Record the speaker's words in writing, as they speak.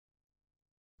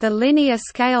the linear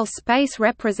scale space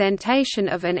representation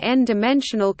of an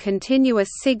n-dimensional continuous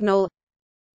signal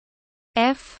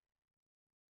f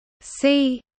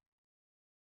c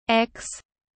x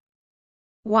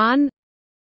 1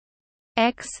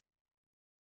 x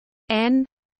n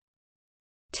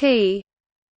t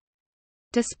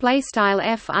display style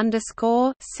f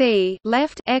underscore c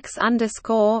left x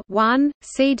underscore 1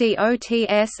 c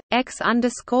dots x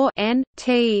underscore n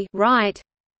t right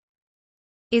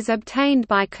is obtained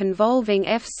by convolving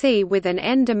fc with an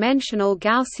n-dimensional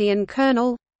Gaussian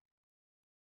kernel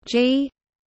g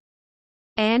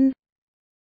n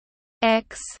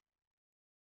x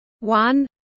 1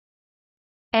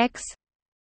 x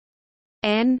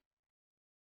n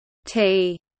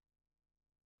t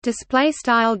display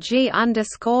style g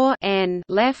underscore n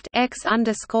left x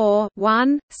underscore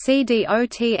 1 c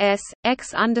dots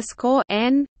x underscore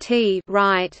n t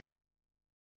right.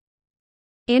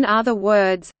 In other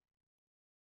words,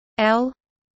 L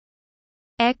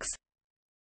x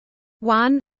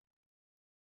 1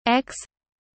 x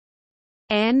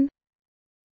n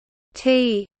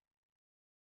t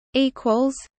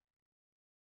equals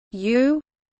u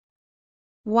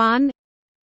 1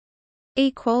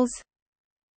 equals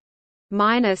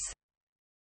minus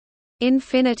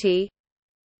infinity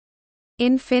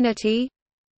infinity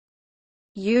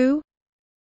u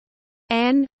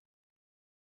n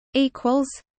equals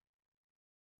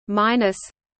minus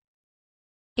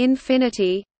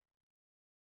infinity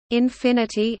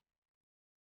infinity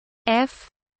f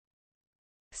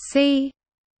c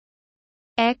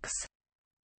x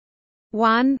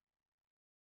 1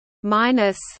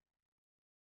 minus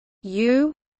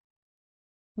u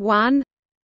 1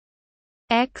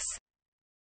 x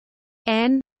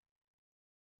n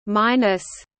minus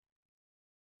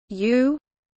u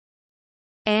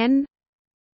n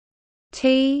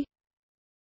t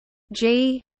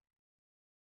g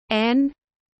n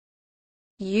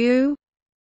u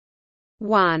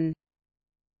 1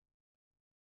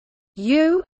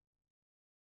 u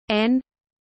n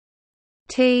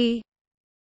t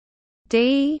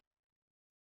d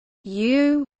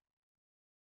u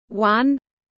 1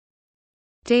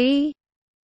 d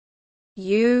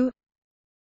u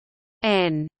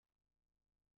n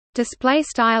display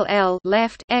style L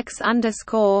left x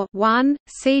underscore 1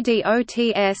 c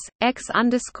dots x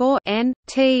underscore n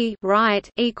t right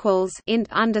equals int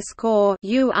underscore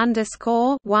u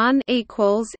underscore 1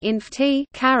 equals inf t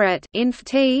caret inf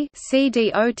t c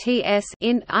dots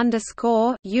int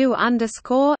underscore u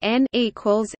underscore n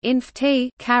equals inf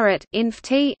t caret inf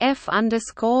t f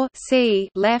underscore c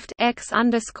left x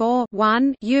underscore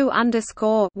 1 u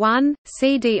underscore 1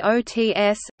 c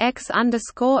dots x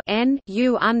underscore n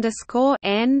u underscore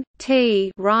n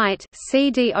t right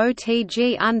c dot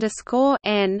underscore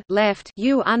n left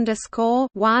u underscore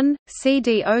 1 c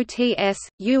dots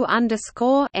u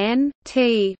underscore n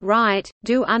t right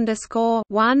do underscore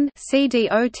 1 c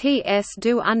dots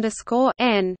do underscore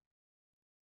n.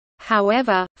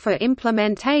 However, for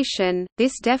implementation,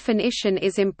 this definition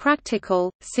is impractical,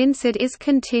 since it is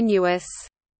continuous.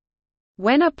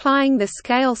 When applying the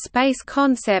scale space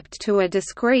concept to a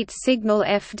discrete signal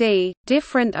fd,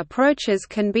 different approaches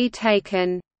can be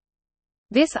taken.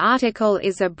 This article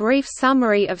is a brief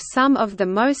summary of some of the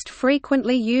most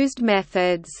frequently used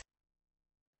methods.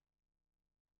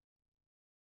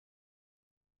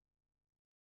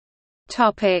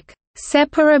 Topic: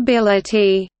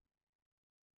 Separability.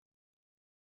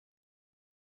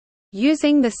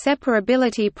 Using the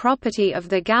separability property of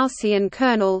the Gaussian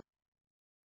kernel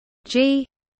G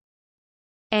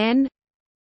n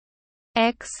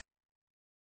x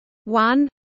 1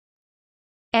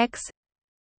 x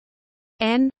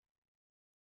n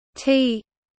t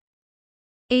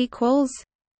equals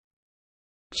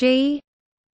G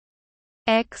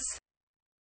x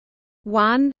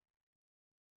 1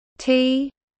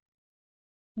 t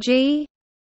G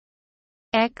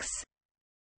x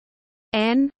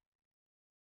n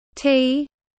t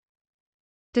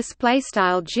display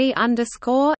style G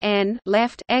underscore n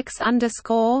left x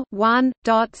underscore 1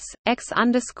 dots x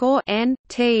underscore n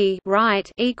t right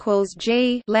equals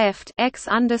G left x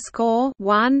underscore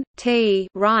 1 t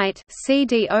right c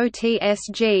dots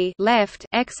G left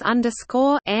x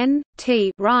underscore n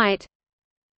t right.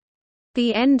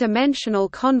 The n-dimensional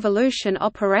convolution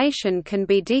operation can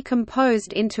be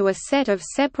decomposed into a set of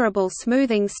separable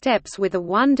smoothing steps with a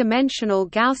one-dimensional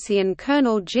Gaussian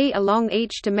kernel G along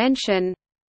each dimension.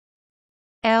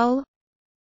 L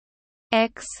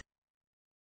x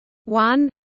 1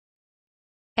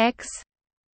 x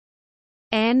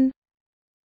n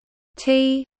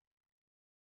t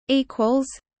equals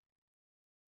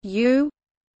u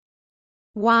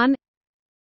 1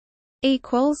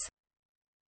 equals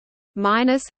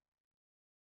minus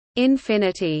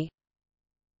infinity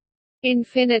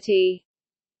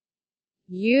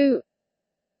u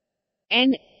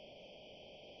n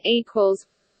equals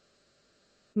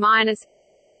minus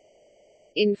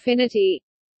infinity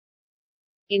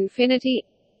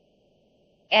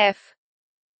f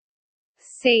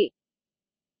c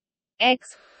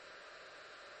x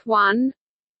 1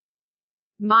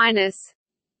 minus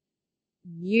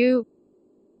u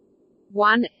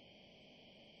 1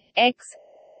 x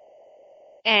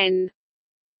n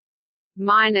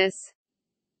minus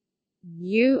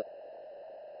u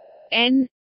n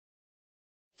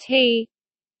t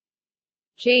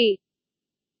g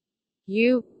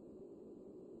u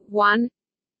 1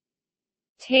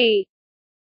 t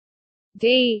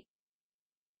d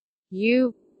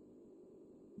u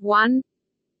 1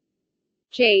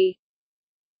 g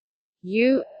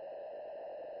u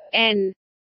n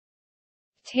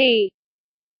t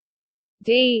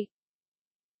d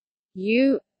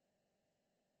u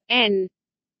n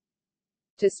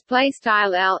display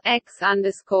style L x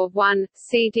underscore 1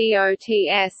 C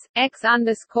dots x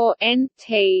underscore n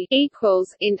t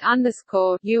equals int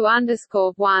underscore u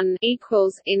underscore 1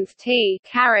 equals inf t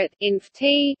caret inf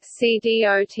t C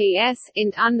dots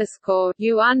int underscore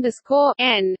u underscore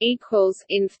n equals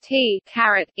inf t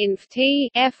caret inf t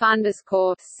f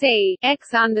underscore c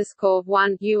x underscore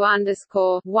 1 u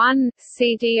underscore 1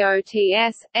 C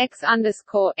dots x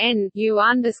underscore n u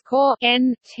underscore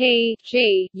n t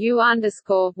g u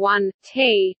underscore 1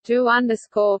 t do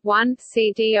underscore 1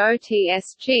 c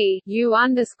dotsg u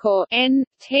underscore n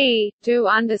t do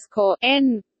underscore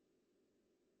n,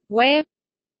 where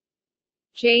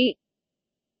g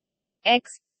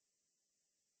x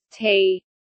t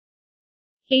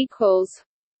equals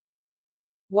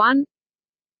 1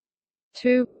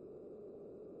 2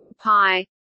 pi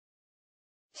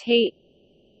t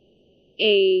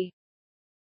e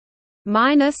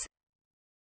minus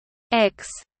x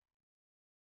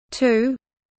 2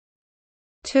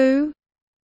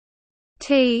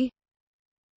 t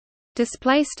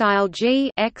display style g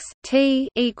x t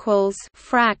equals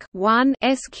frac 1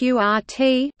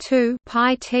 sqrt 2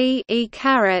 pi t e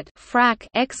caret frac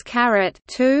x caret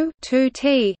 2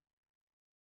 t,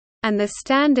 and the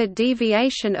standard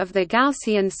deviation of the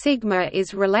Gaussian sigma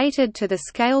is related to the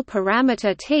scale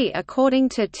parameter t according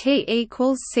to t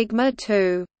equals sigma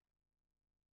 2.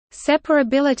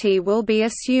 Separability will be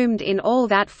assumed in all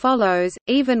that follows,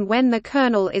 even when the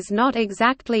kernel is not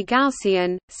exactly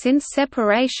Gaussian, since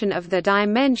separation of the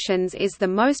dimensions is the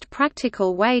most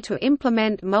practical way to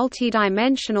implement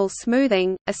multidimensional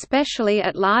smoothing, especially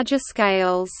at larger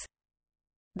scales.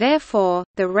 Therefore,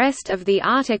 the rest of the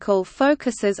article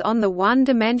focuses on the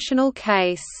one-dimensional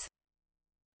case.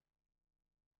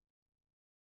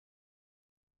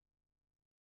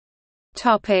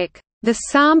 The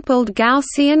sampled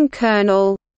Gaussian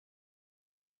kernel.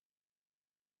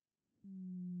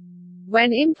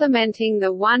 When implementing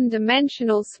the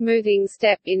one-dimensional smoothing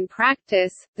step in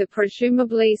practice, the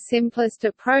presumably simplest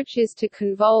approach is to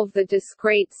convolve the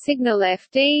discrete signal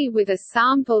fd with a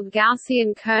sampled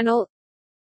Gaussian kernel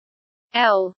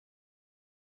L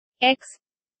x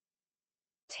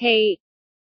t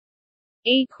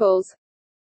equals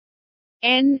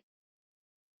n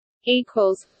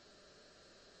equals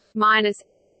minus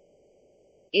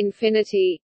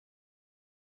infinity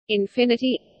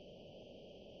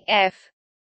f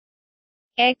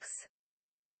x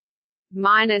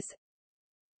minus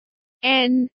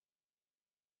n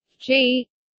g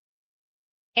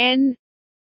n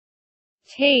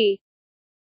t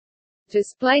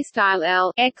display style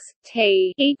L x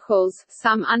t equals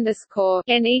sum underscore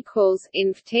n equals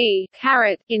inf t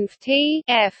caret inf t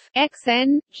f x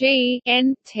n g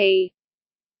n t,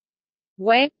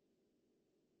 where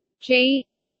g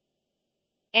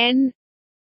n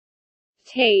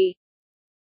t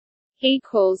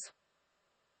equals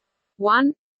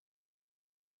 1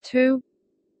 2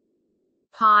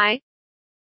 pi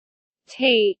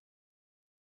t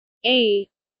e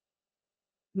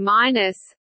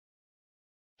minus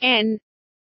n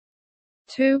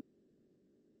 2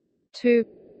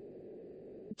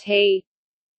 t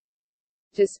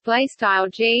display style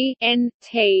g n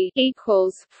t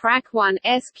equals frac 1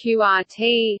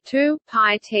 sqrt 2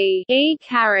 pi t e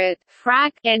caret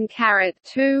frac n caret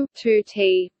 2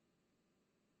 t,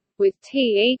 with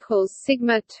t equals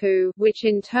sigma 2, which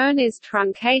in turn is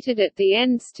truncated at the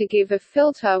ends to give a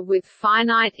filter with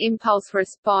finite impulse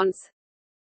response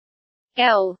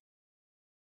L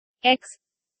x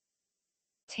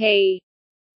t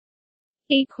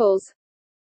equals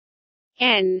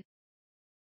n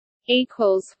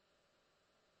equals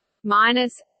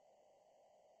minus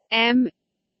m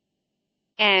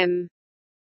m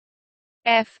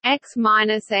f x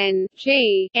minus n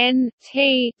g n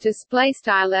t display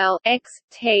style l x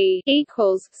t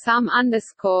equals sum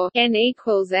underscore n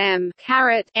equals m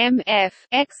caret m f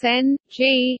x n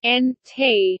g n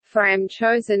t for m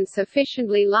chosen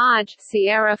sufficiently large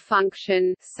Sierra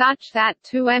function such that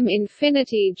 2m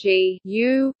infinity g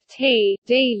u t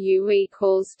du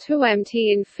equals 2m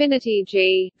t infinity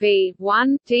g v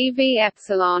 1 dv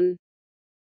epsilon.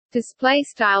 Display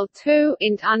style 2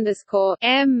 int underscore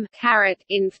m caret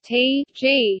inf t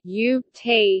g u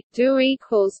t do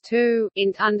equals 2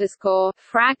 int underscore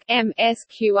frac m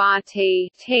sqrt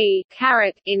t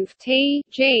caret inf t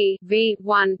g v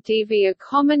 1 dv. A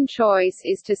common choice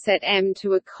is to set m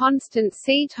to a constant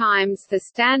c times the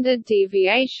standard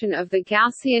deviation of the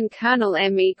Gaussian kernel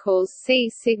m equals c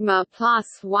sigma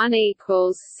plus 1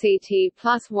 equals ct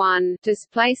plus 1.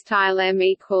 Display style m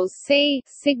equals c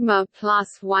sigma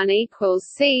plus 1 equals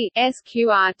c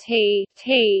sqrt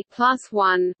t plus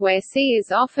 1, where c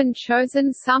is often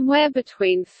chosen somewhere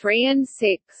between 3 and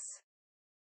 6.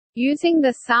 Using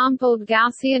the sampled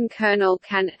Gaussian kernel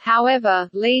can, however,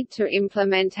 lead to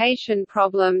implementation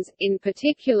problems, in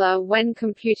particular when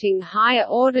computing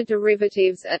higher-order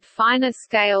derivatives at finer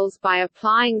scales by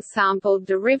applying sampled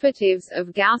derivatives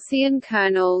of Gaussian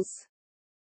kernels.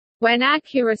 When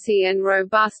accuracy and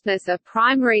robustness are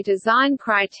primary design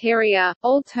criteria,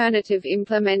 alternative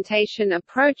implementation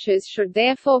approaches should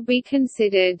therefore be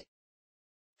considered.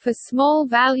 For small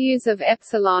values of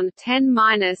epsilon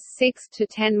 10⁻⁶ to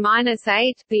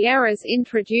 10⁻8, the errors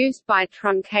introduced by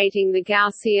truncating the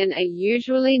Gaussian are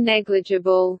usually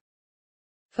negligible.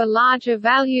 For larger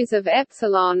values of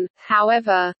epsilon,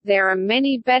 however, there are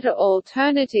many better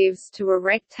alternatives to a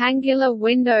rectangular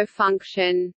window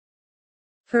function.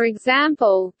 For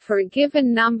example, for a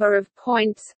given number of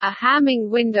points, a Hamming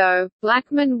window,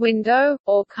 Blackman window,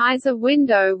 or Kaiser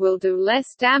window will do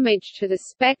less damage to the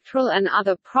spectral and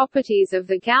other properties of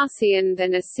the Gaussian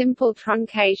than a simple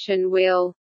truncation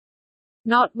will.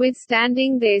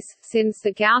 Notwithstanding this, since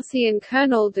the Gaussian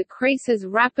kernel decreases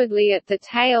rapidly at the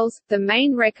tails, the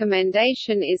main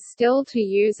recommendation is still to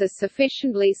use a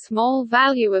sufficiently small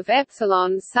value of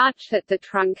epsilon such that the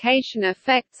truncation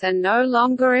effects are no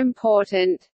longer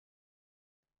important.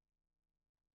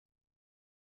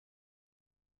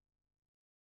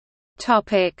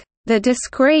 The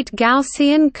discrete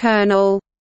Gaussian kernel.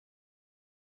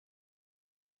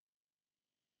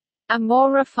 A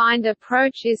more refined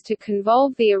approach is to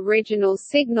convolve the original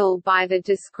signal by the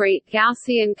discrete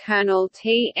Gaussian kernel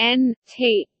T n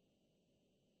T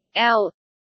L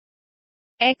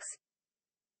x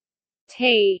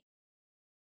T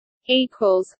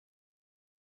equals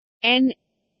n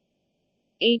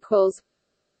equals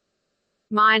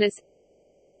minus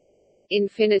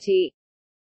infinity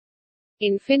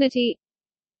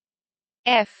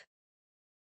f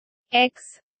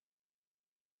x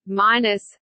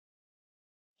minus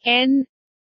n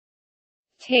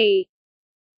t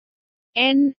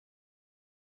n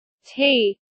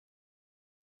t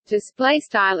display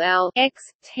style L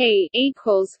x t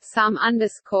equals sum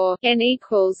underscore n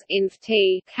equals inf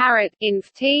t caret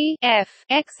inf t f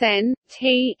x n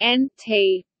t n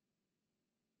t,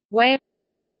 where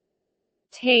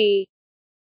t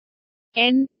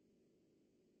n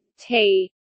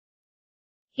t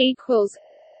equals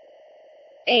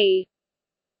e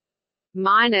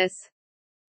minus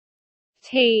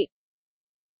T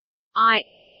I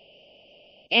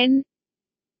N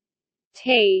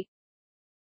T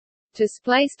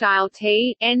display style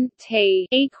T N T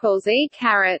equals E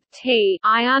caret T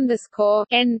I underscore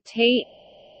N T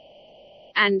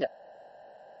and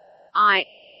I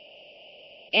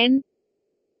N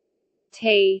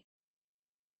T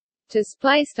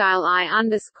display style I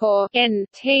underscore N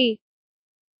T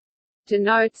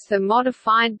denotes the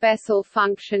modified Bessel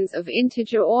functions of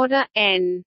integer order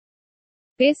n.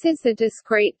 This is the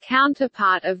discrete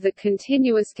counterpart of the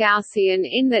continuous Gaussian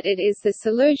in that it is the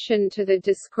solution to the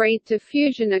discrete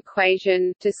diffusion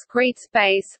equation, discrete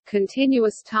space,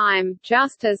 continuous time,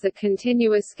 just as the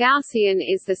continuous Gaussian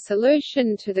is the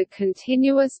solution to the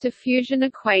continuous diffusion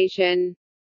equation.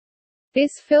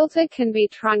 This filter can be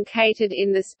truncated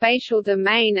in the spatial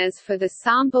domain as for the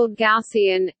sampled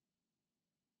Gaussian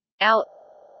L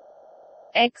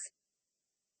x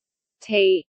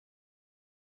t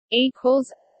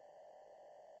equals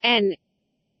n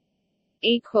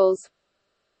equals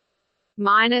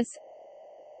minus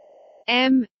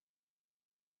m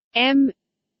m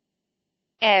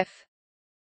f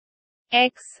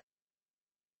x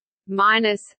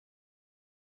minus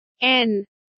n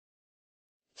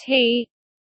t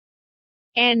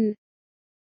n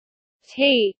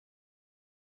t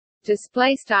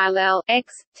display style L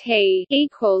x t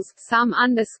equals sum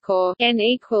underscore n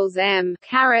equals m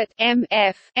caret m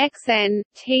f x n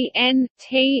t n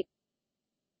t,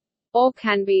 or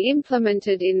can be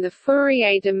implemented in the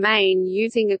Fourier domain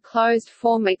using a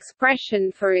closed-form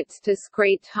expression for its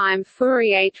discrete time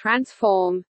Fourier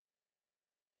transform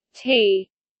t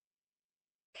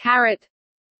caret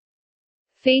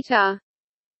theta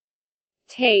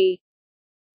t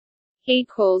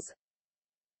equals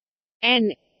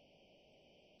n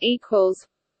equals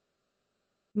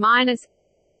minus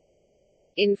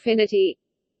infinity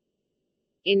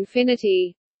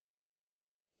infinity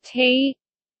t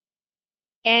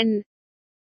n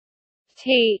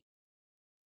t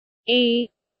e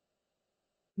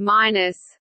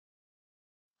minus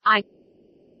I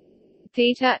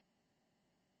theta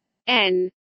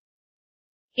n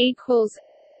equals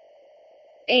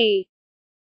e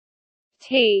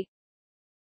t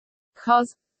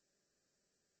cos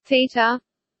theta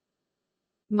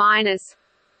minus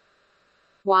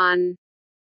 1.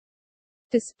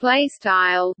 Display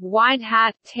style wide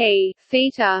hat t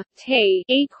theta t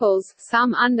equals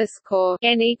sum underscore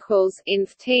n equals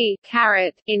inf t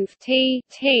caret inf t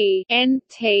t n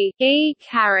t e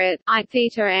caret I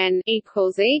theta n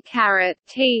equals e caret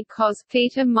t cos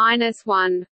theta minus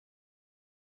 1.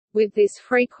 With this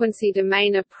frequency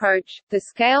domain approach, the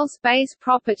scale space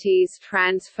properties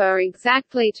transfer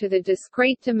exactly to the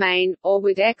discrete domain, or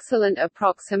with excellent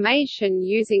approximation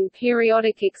using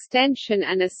periodic extension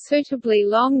and a suitably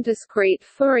long discrete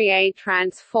Fourier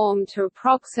transform to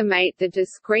approximate the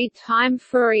discrete time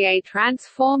Fourier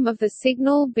transform of the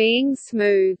signal being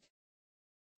smoothed.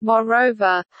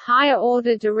 Moreover,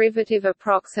 higher-order derivative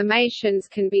approximations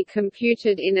can be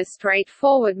computed in a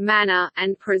straightforward manner,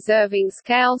 and preserving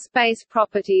scale space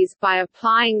properties by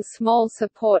applying small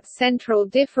support central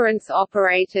difference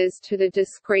operators to the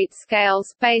discrete scale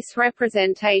space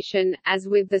representation. As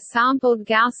with the sampled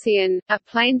Gaussian, a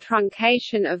plane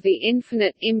truncation of the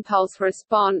infinite impulse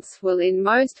response will in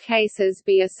most cases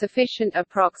be a sufficient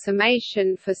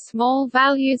approximation for small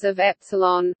values of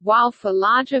epsilon, while for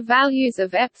larger values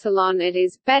of epsilon it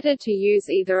is better to use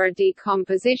either a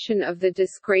decomposition of the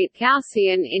discrete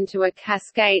Gaussian into a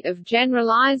cascade of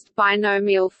generalized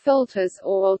binomial filters,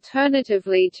 or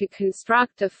alternatively to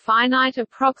construct a finite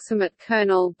approximate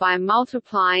kernel by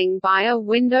multiplying by a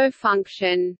window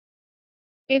function.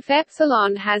 If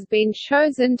epsilon has been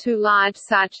chosen too large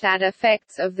such that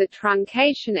effects of the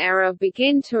truncation error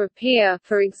begin to appear,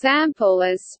 for example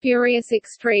as spurious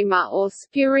extrema or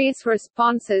spurious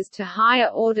responses to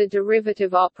higher-order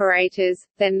derivative operators,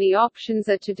 then the options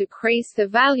are to decrease the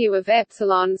value of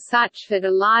epsilon such that a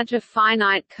larger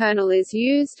finite kernel is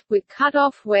used, with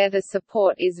cutoff where the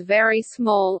support is very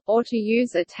small, or to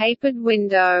use a tapered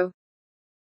window.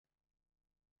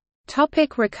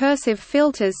 Recursive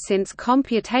filters. Since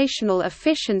computational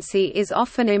efficiency is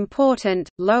often important,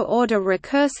 low-order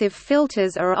recursive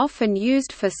filters are often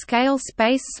used for scale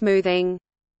space smoothing.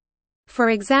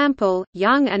 For example,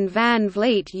 Young and Van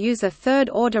Vliet use a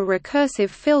third-order recursive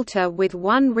filter with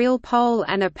one real pole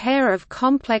and a pair of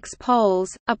complex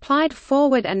poles, applied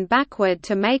forward and backward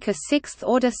to make a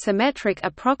sixth-order symmetric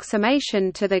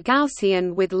approximation to the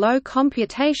Gaussian with low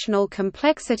computational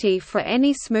complexity for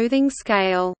any smoothing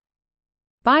scale.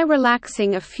 By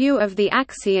relaxing a few of the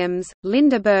axioms,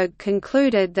 Lindeberg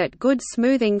concluded that good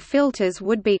smoothing filters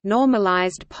would be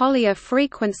normalized Polier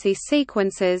frequency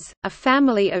sequences, a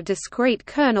family of discrete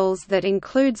kernels that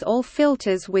includes all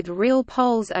filters with real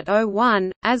poles at O1,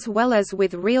 as well as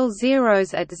with real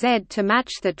zeros at Z to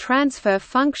match the transfer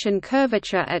function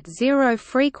curvature at zero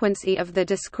frequency of the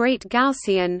discrete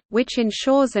Gaussian, which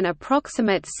ensures an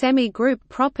approximate semi-group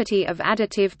property of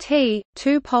additive T,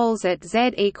 2 poles at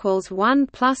Z equals 1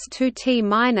 plus 2t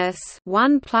minus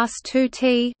 1 plus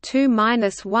 2t 2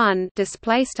 minus 1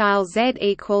 display style Z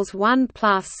equals 1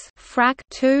 plus frac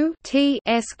 2 t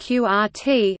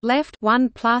sqrt left 1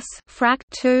 plus frac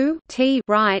 2 t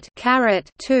right caret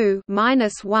 2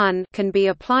 minus 1 can be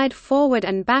applied forward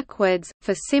and backwards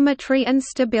for symmetry and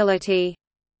stability.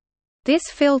 This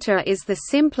filter is the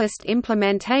simplest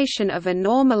implementation of a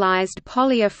normalized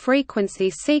Polier frequency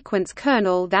sequence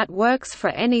kernel that works for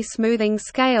any smoothing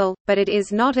scale, but it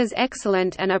is not as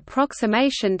excellent an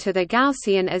approximation to the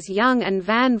Gaussian as Young and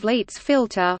Van Vliet's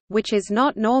filter, which is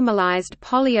not normalized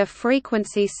Polier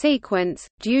frequency sequence,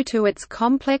 due to its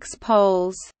complex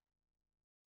poles.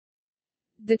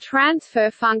 The transfer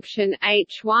function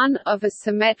H1 of a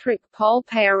symmetric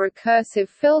pole-pair recursive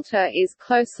filter is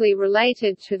closely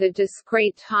related to the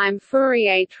discrete time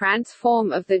Fourier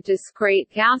transform of the discrete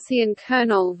Gaussian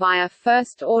kernel via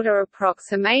first-order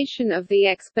approximation of the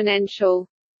exponential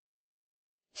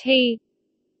T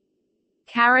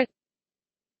caret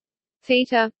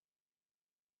theta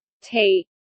T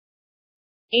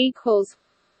equals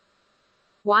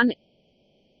 1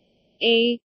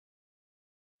 E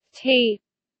T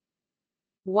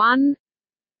 1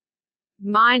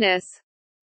 minus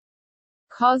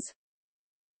cos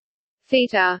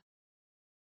theta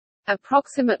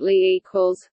approximately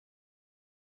equals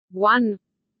 1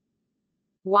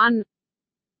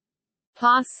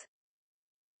 plus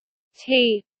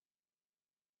T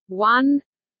 1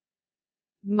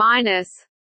 minus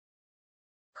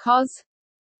cos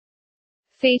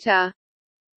theta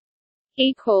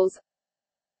equals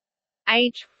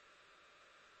H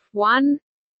 1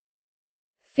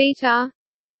 theta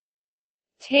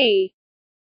T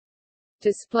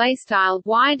display style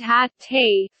wide hat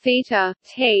T theta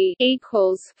T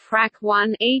equals frac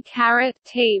 1 E caret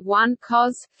T 1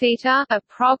 cos theta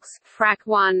approx frac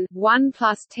 1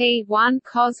 plus T 1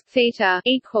 cos theta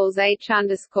equals H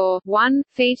underscore 1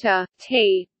 theta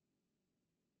T,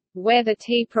 where the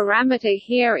T parameter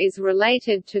here is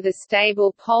related to the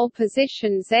stable pole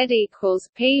position Z equals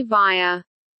P via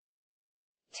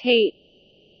T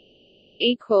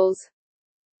equals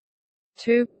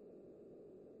 2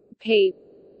 P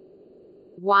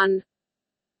 1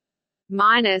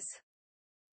 minus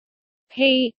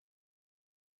P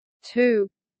 2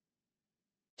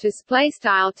 display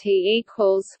style T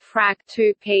equals frac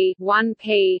 2 P 1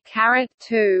 P caret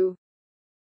 2.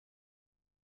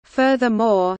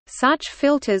 Furthermore, such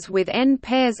filters with n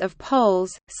pairs of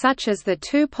poles, such as the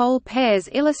two-pole pairs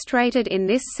illustrated in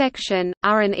this section,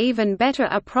 are an even better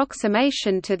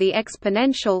approximation to the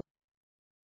exponential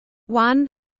 1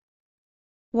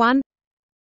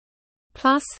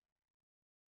 plus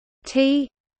T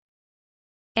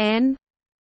n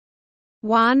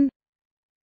 1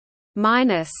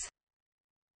 minus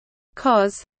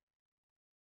cos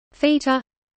theta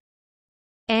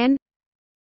n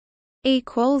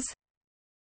equals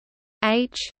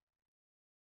H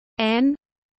n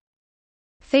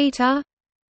theta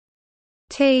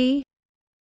T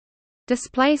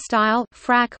display style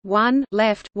frac 1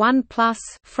 left 1 plus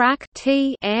frac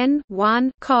T n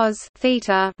 1 cos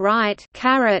theta right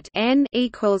caret n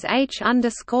equals H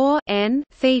underscore n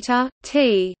theta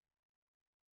T,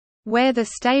 where the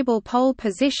stable pole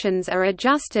positions are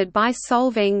adjusted by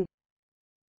solving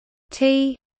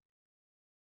T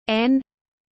n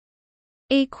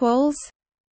equals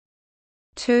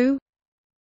 2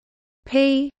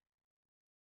 P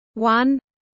 1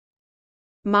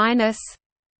 minus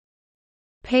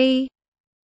P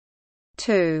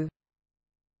 2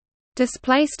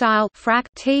 display style frac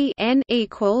T n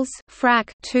equals frac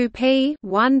 2 P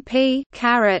 1 P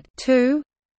caret 2.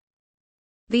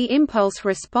 The impulse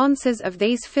responses of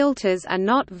these filters are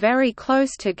not very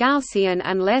close to Gaussian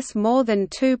unless more than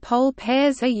two pole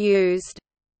pairs are used.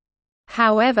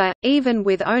 However, even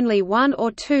with only one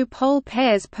or two pole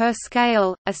pairs per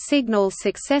scale, a signal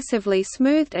successively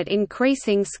smoothed at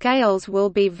increasing scales will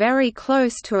be very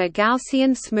close to a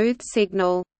Gaussian smooth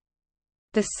signal.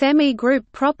 The semi-group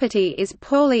property is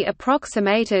poorly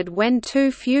approximated when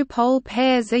too few pole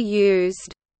pairs are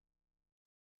used.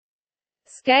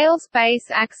 Scale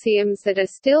space axioms that are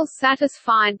still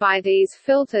satisfied by these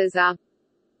filters are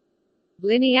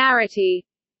linearity,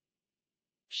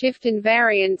 shift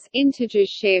invariance, integer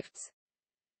shifts,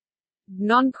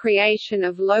 non-creation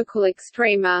of local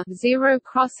extrema, zero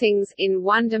crossings in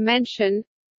one dimension,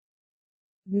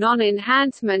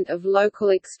 non-enhancement of local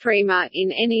extrema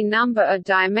in any number of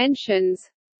dimensions,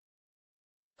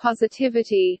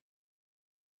 positivity,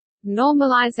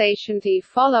 normalization. The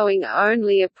following are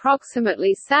only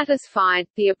approximately satisfied,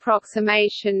 the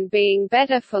approximation being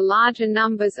better for larger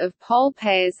numbers of pole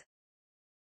pairs.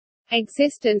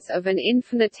 Existence of an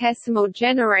infinitesimal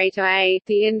generator A,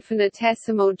 the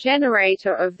infinitesimal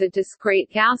generator of the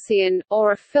discrete Gaussian,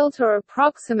 or a filter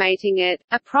approximating it,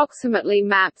 approximately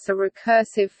maps a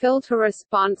recursive filter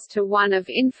response to one of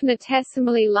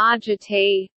infinitesimally larger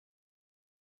T.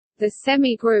 The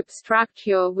semi-group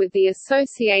structure with the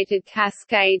associated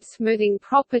cascade smoothing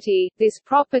property. This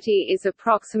property is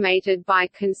approximated by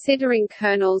considering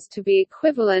kernels to be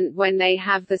equivalent when they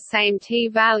have the same T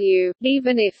value,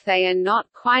 even if they are not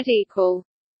quite equal.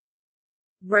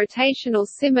 Rotational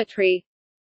symmetry.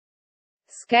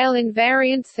 Scale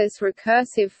invariance. This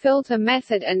recursive filter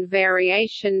method and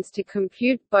variations to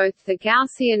compute both the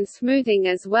Gaussian smoothing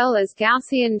as well as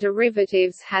Gaussian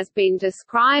derivatives has been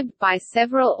described by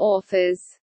several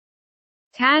authors.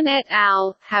 Tan et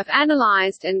al. Have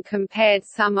analyzed and compared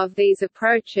some of these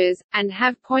approaches, and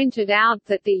have pointed out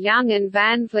that the Young and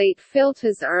Van Vliet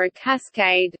filters are a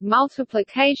cascade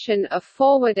multiplication of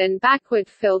forward and backward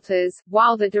filters,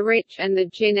 while the Dirichlet and the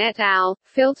Jin et al.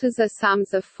 Filters are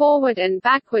sums of forward and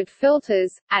backward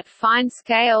filters. At fine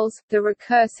scales, the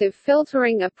recursive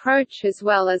filtering approach as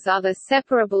well as other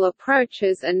separable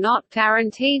approaches are not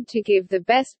guaranteed to give the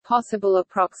best possible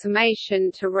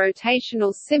approximation to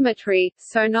rotational symmetry,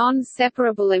 so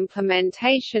non-separable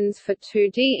implementations for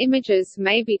 2D images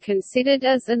may be considered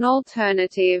as an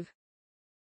alternative.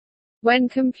 When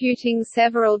computing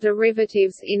several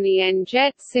derivatives in the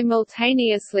n-jet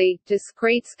simultaneously,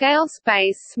 discrete scale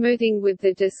space smoothing with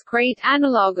the discrete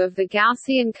analog of the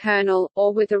Gaussian kernel,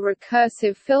 or with a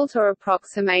recursive filter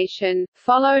approximation,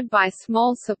 followed by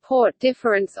small support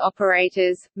difference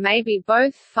operators, may be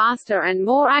both faster and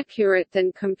more accurate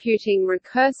than computing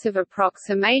recursive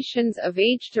approximations of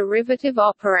each derivative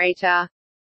operator.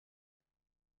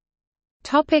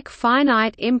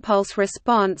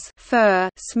 Finite-impulse-response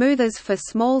smoothers for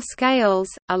small scales.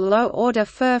 A low-order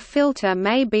FIR filter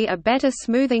may be a better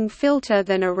smoothing filter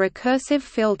than a recursive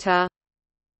filter.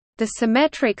 The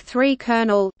symmetric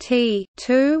 3-kernel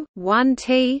T2,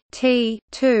 1T,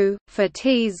 T2, for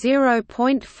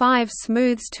T0.5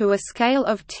 smooths to a scale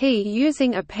of T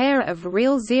using a pair of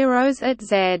real zeros at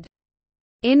Z.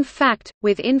 In fact,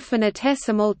 with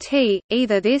infinitesimal T,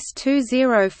 either this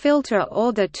 2-zero filter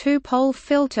or the two-pole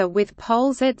filter with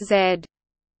poles at Z.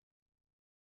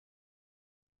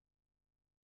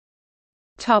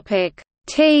 Topic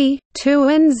T, 2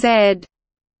 and Z.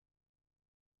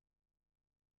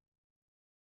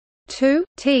 2,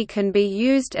 T can be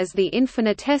used as the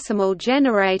infinitesimal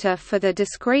generator for the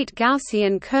discrete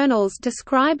Gaussian kernels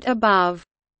described above.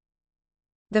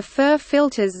 The FIR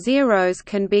filter's zeros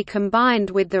can be combined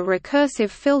with the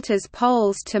recursive filter's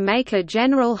poles to make a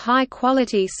general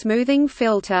high-quality smoothing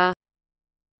filter.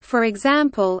 For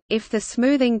example, if the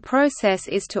smoothing process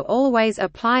is to always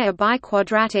apply a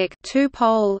biquadratic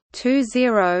two-pole,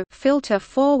 2-0 filter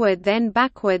forward then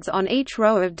backwards on each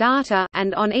row of data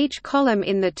and on each column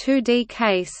in the 2D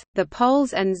case, the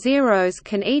poles and zeros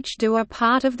can each do a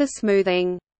part of the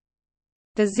smoothing.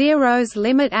 The zeros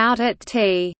limit out at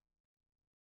T.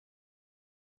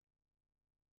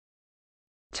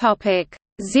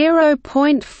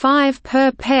 0.5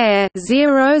 per pair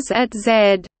zeros at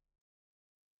Z.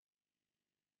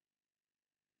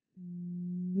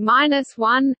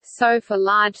 -1, so for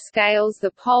large scales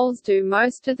the poles do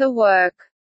most of the work.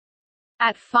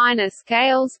 At finer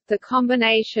scales, the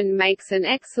combination makes an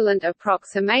excellent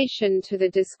approximation to the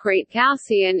discrete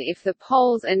Gaussian if the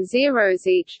poles and zeros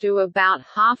each do about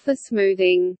half the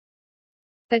smoothing.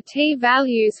 The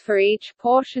t-values for each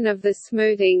portion of the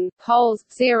smoothing poles,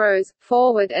 zeros,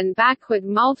 forward and backward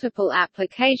multiple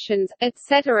applications,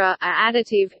 etc. are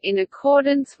additive, in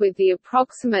accordance with the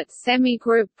approximate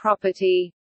semi-group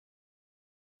property.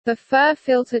 The FIR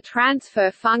filter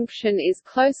transfer function is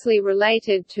closely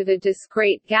related to the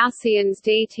discrete Gaussian's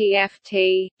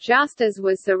DTFT, just as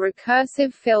was the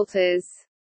recursive filters.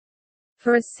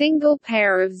 For a single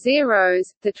pair of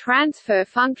zeros, the transfer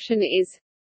function is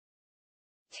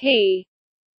T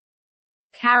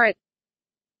caret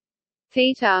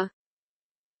theta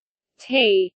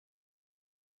T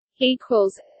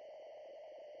equals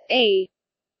E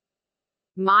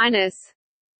minus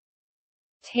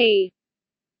T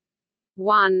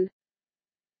 1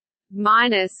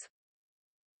 minus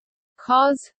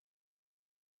cos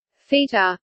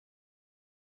theta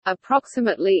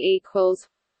approximately equals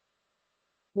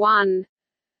 1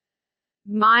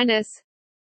 minus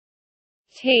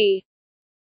T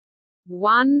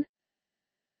 1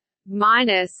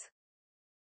 minus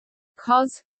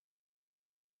cos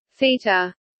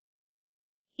theta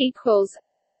equals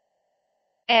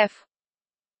F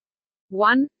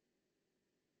 1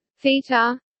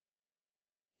 theta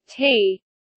T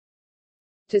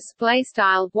display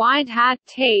style wide hat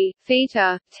T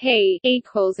theta T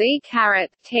equals E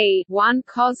caret T 1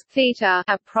 cos theta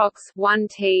approx 1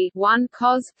 T 1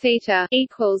 cos theta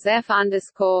equals F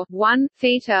underscore 1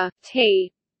 theta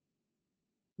T,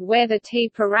 where the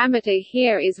T parameter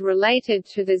here is related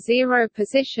to the zero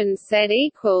position Z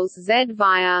equals Z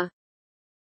via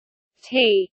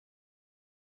T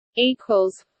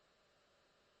equals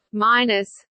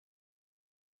minus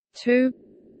 2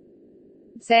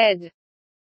 Z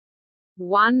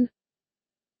 1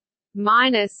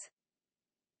 minus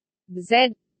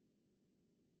Z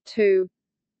 2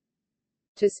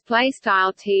 display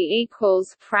style T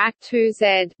equals frac 2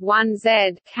 Z 1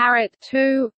 Z caret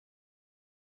 2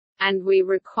 and we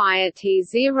require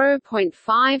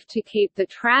t0.5 to keep the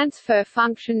transfer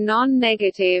function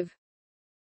non-negative.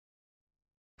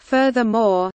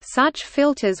 Furthermore, such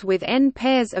filters with n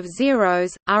pairs of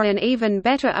zeros, are an even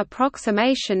better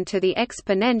approximation to the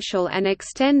exponential and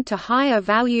extend to higher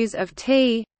values of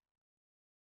t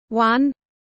 1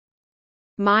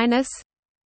 minus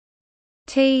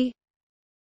t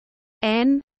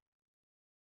n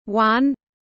 1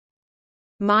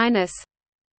 minus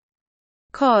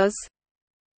cos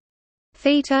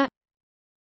theta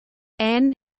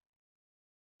n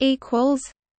equals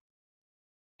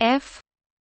f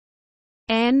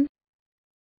n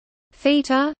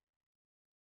theta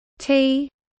t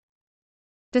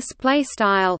display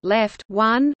style left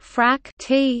 1 frac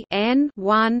t n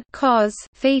 1 cos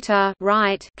theta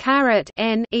right caret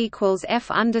n equals f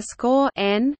underscore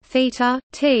n theta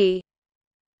t,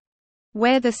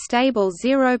 where the stable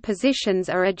zero positions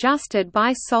are adjusted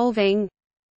by solving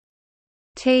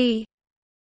t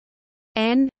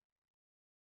n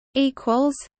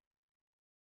equals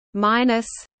minus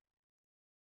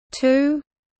 2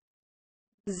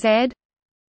 z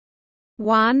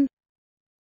 1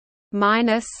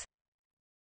 minus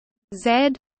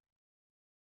z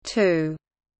 2.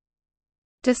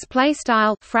 Display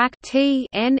style frac t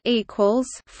n equals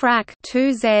frac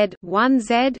 2 z 1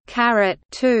 z caret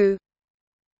 2.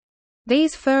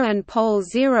 These Fur and pole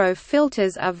zero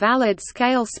filters are valid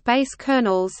scale space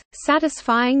kernels,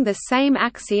 satisfying the same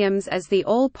axioms as the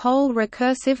all-pole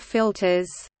recursive filters.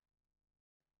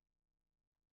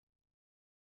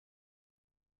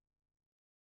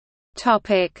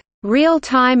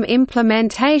 Real-time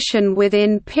implementation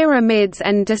within pyramids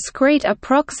and discrete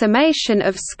approximation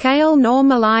of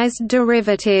scale-normalized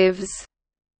derivatives.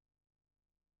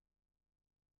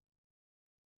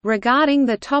 Regarding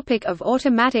the topic of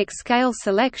automatic scale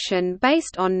selection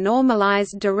based on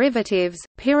normalized derivatives,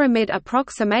 pyramid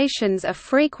approximations are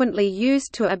frequently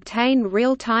used to obtain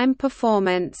real-time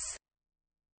performance.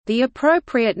 The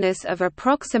appropriateness of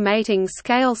approximating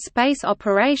scale space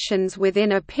operations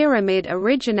within a pyramid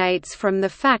originates from the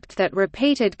fact that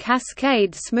repeated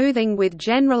cascade smoothing with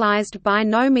generalized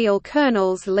binomial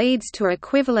kernels leads to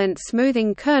equivalent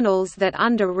smoothing kernels that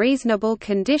under reasonable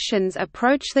conditions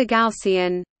approach the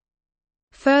Gaussian.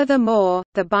 Furthermore,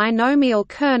 the binomial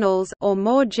kernels, or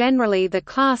more generally the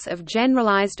class of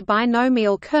generalized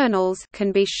binomial kernels,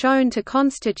 can be shown to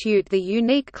constitute the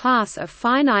unique class of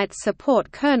finite support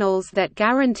kernels that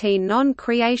guarantee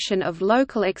non-creation of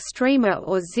local extrema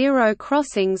or zero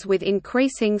crossings with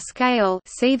increasing scale.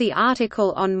 See the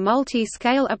article on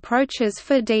multi-scale approaches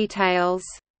for details.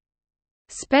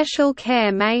 Special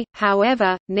care may,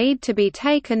 however, need to be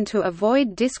taken to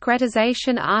avoid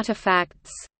discretization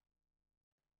artifacts.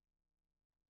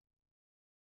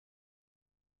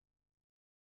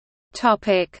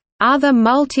 Other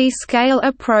multi-scale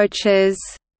approaches.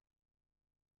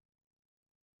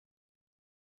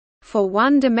 For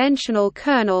one-dimensional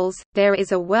kernels, there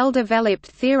is a well-developed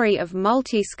theory of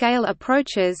multi-scale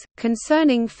approaches,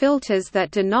 concerning filters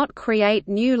that do not create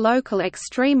new local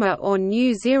extrema or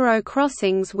new zero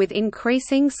crossings with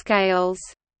increasing scales.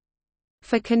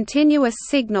 For continuous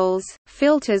signals,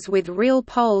 filters with real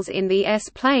poles in the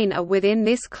S-plane are within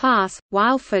this class,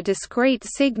 while for discrete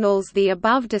signals the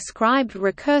above-described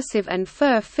recursive and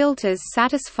Fur filters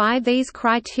satisfy these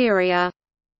criteria.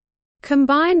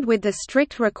 Combined with the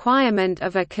strict requirement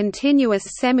of a continuous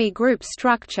semi-group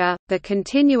structure, the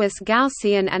continuous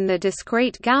Gaussian and the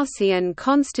discrete Gaussian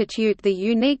constitute the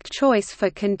unique choice for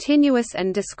continuous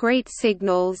and discrete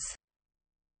signals.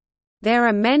 There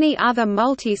are many other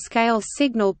multi-scale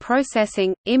signal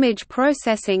processing, image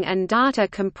processing and data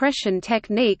compression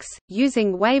techniques,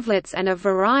 using wavelets and a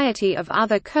variety of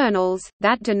other kernels,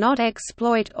 that do not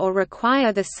exploit or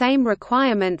require the same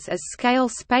requirements as scale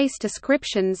space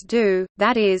descriptions do,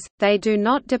 that is, they do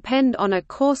not depend on a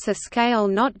coarser scale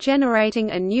not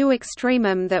generating a new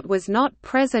extremum that was not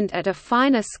present at a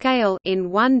finer scale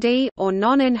in 1D or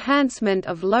non-enhancement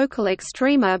of local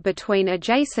extrema between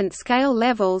adjacent scale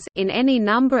levels in any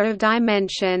number of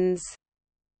dimensions.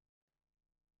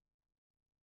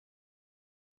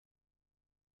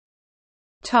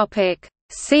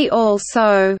 See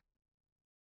also: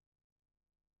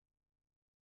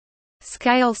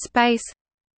 scale space,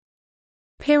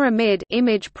 pyramid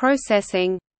image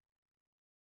processing,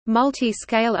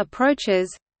 multi-scale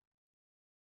approaches,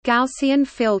 Gaussian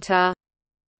filter.